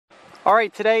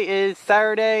Alright, today is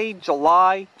Saturday,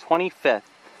 July 25th.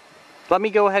 Let me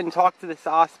go ahead and talk to this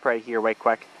Osprey here right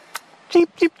quick.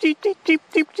 Jeep, jeep, jeep, jeep, jeep,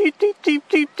 jeep, jeep, jeep, jeep,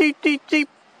 jeep, jeep, jeep, jeep.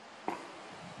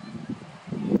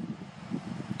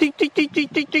 Jeep, jeep, jeep,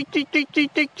 jeep, jeep, jeep, jeep, jeep,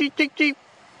 jeep, jeep, jeep, jeep, jeep.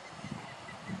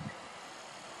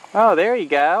 Oh, there you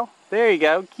go. There you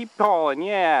go. Keep calling,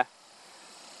 yeah.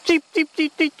 Jeep, jeep,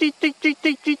 jeep, jeep, jeep, jeep, jeep,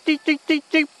 jeep, jeep, jeep, jeep, jeep,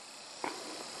 jeep.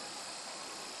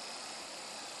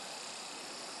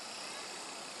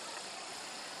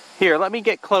 Here, let me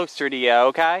get closer to you,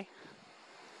 okay?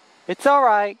 It's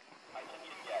alright.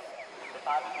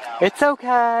 It's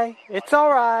okay. It's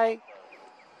alright.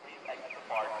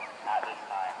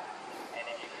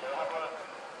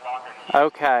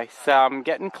 Okay, so I'm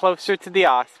getting closer to the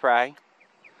Osprey.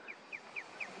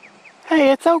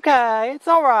 Hey, it's okay. It's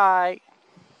alright.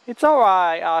 It's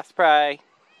alright, Osprey.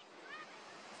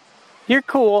 You're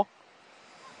cool.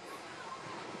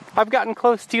 I've gotten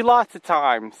close to you lots of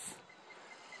times.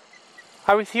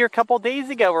 I was here a couple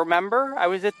days ago, remember? I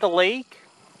was at the lake.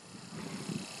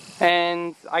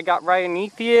 And I got right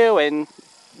underneath you, and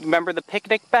remember the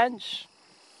picnic bench?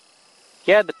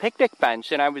 Yeah, the picnic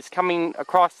bench, and I was coming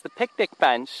across the picnic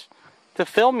bench to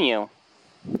film you.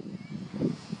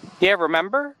 Yeah,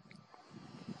 remember?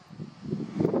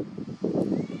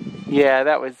 Yeah,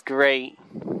 that was great.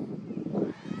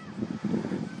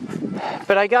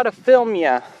 But I gotta film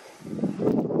you.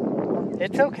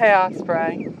 It's okay,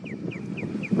 Osprey.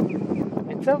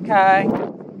 It's okay.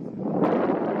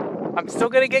 I'm still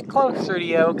gonna get closer to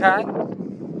you, okay?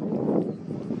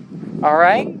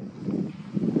 Alright?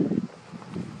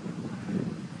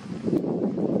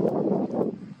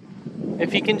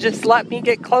 If you can just let me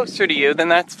get closer to you, then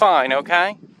that's fine,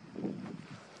 okay?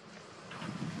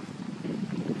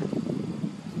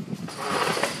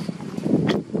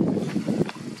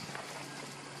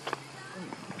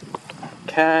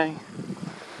 Okay.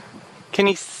 Can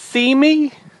you see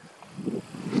me?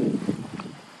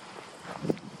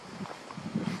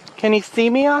 Can you see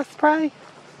me, Osprey?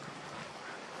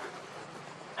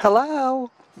 Hello?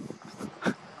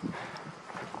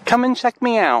 Come and check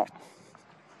me out.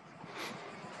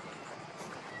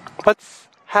 Let's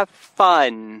have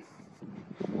fun.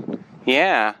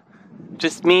 Yeah,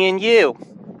 just me and you.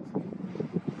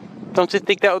 Don't you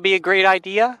think that would be a great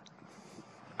idea?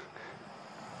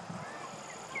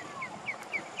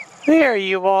 There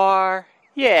you are.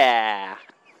 Yeah.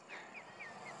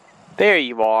 There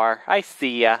you are. I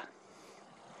see ya.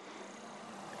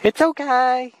 It's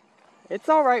okay. It's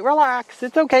alright. Relax.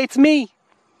 It's okay. It's me.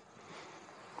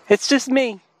 It's just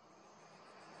me.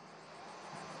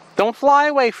 Don't fly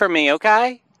away from me,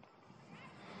 okay?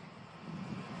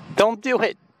 Don't do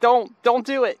it. Don't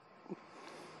do it.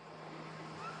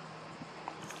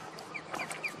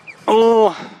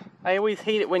 Oh, I always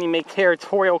hate it when you make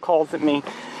territorial calls at me.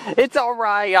 It's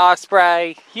alright,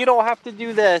 Osprey. You don't have to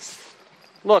do this.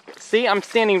 Look, see, I'm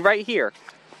standing right here.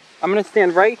 I'm gonna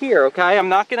stand right here, okay? I'm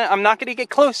not gonna get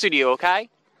closer to you, okay?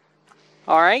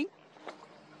 Alright?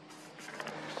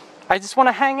 I just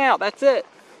wanna hang out, that's it.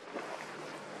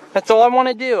 That's all I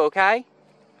wanna do, okay?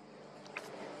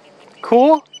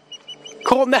 Cool?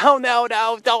 Cool, no,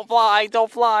 don't fly,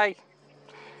 don't fly.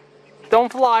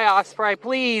 Don't fly, Osprey,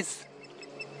 please.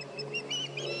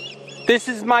 This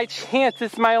is my chance,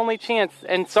 this is my only chance.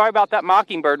 And sorry about that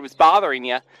mockingbird was bothering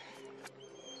you.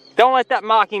 Don't let that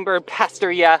mockingbird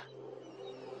pester you.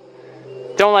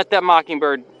 Don't let that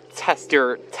mockingbird test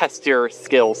your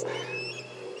skills.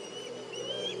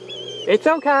 It's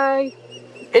okay.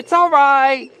 It's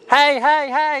alright. Hey,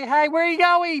 where are you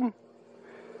going?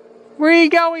 Where are you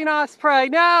going, Osprey?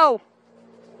 No!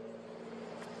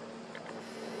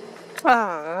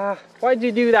 Why'd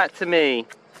you do that to me?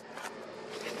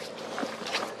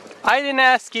 I didn't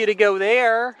ask you to go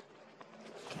there.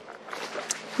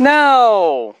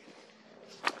 No!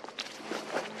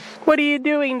 What are you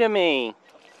doing to me?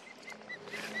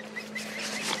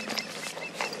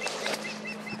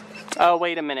 Oh,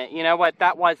 wait a minute. You know what?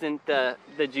 That wasn't the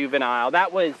juvenile.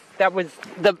 That was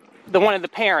the one of the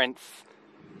parents.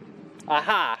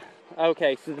 Aha.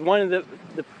 Okay, so one of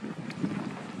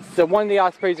the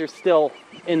ospreys are still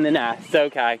in the nest.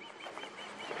 Okay.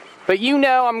 But you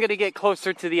know I'm gonna get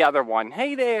closer to the other one.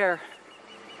 Hey there.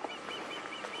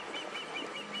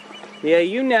 Yeah,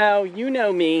 you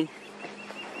know me.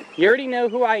 You already know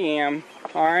who I am,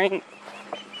 alright?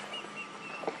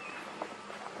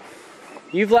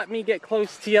 You've let me get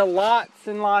close to you lots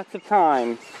and lots of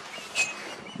times.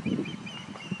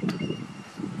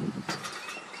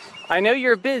 I know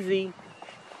you're busy.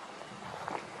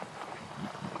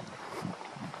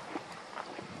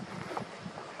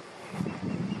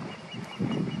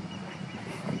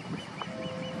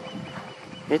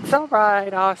 It's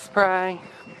alright, Osprey.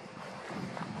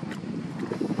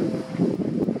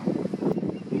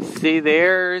 See,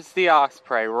 there's the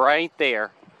Osprey right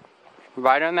there.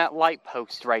 Right on that light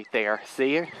post right there.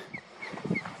 See her?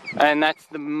 And that's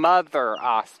the mother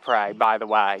Osprey, by the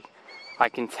way. I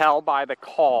can tell by the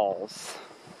calls.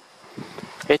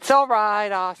 It's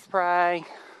alright, Osprey.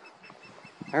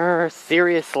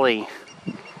 Seriously.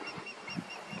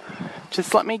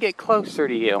 Just let me get closer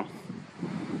to you.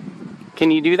 Can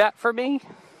you do that for me?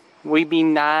 Will you be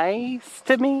nice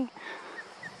to me?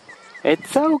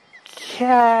 It's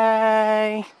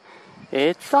okay.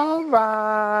 It's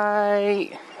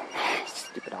alright.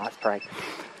 Stupid Osprey.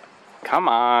 Come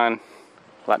on.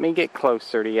 Let me get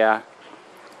closer to you.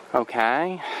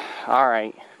 Okay?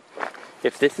 Alright.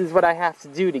 If this is what I have to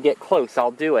do to get close,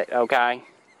 I'll do it, okay?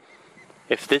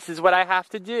 If this is what I have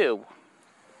to do,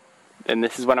 then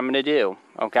this is what I'm going to do,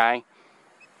 okay?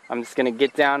 I'm just going to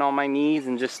get down on my knees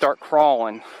and just start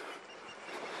crawling.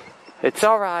 It's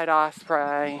alright,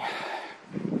 Osprey.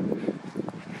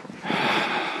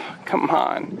 Come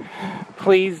on.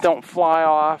 Please don't fly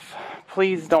off.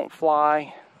 Please don't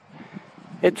fly.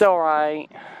 It's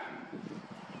alright.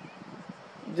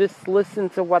 Just listen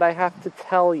to what I have to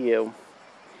tell you.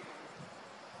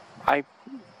 I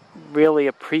really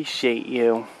appreciate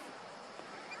you.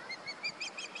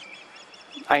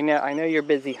 I know you're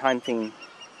busy hunting,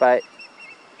 but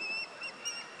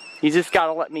you just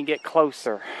gotta let me get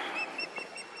closer.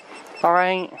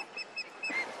 Alright?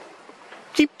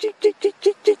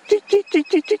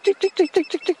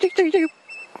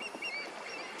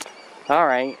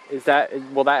 Alright,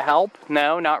 will that help?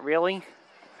 No, not really?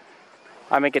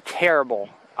 I make a terrible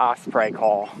Osprey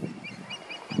call.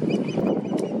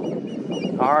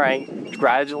 Alright,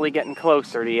 gradually getting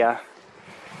closer to you.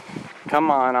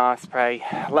 Come on, Osprey.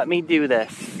 Let me do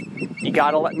this. You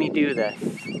gotta let me do this.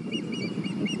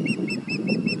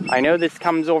 I know this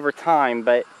comes over time,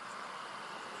 but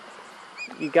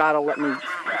you gotta let me...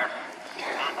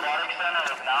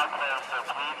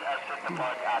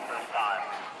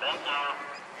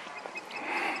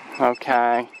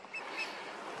 Okay.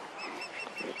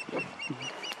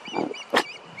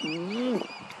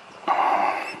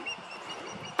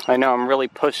 I know I'm really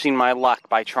pushing my luck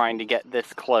by trying to get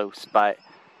this close, but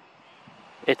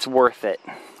it's worth it.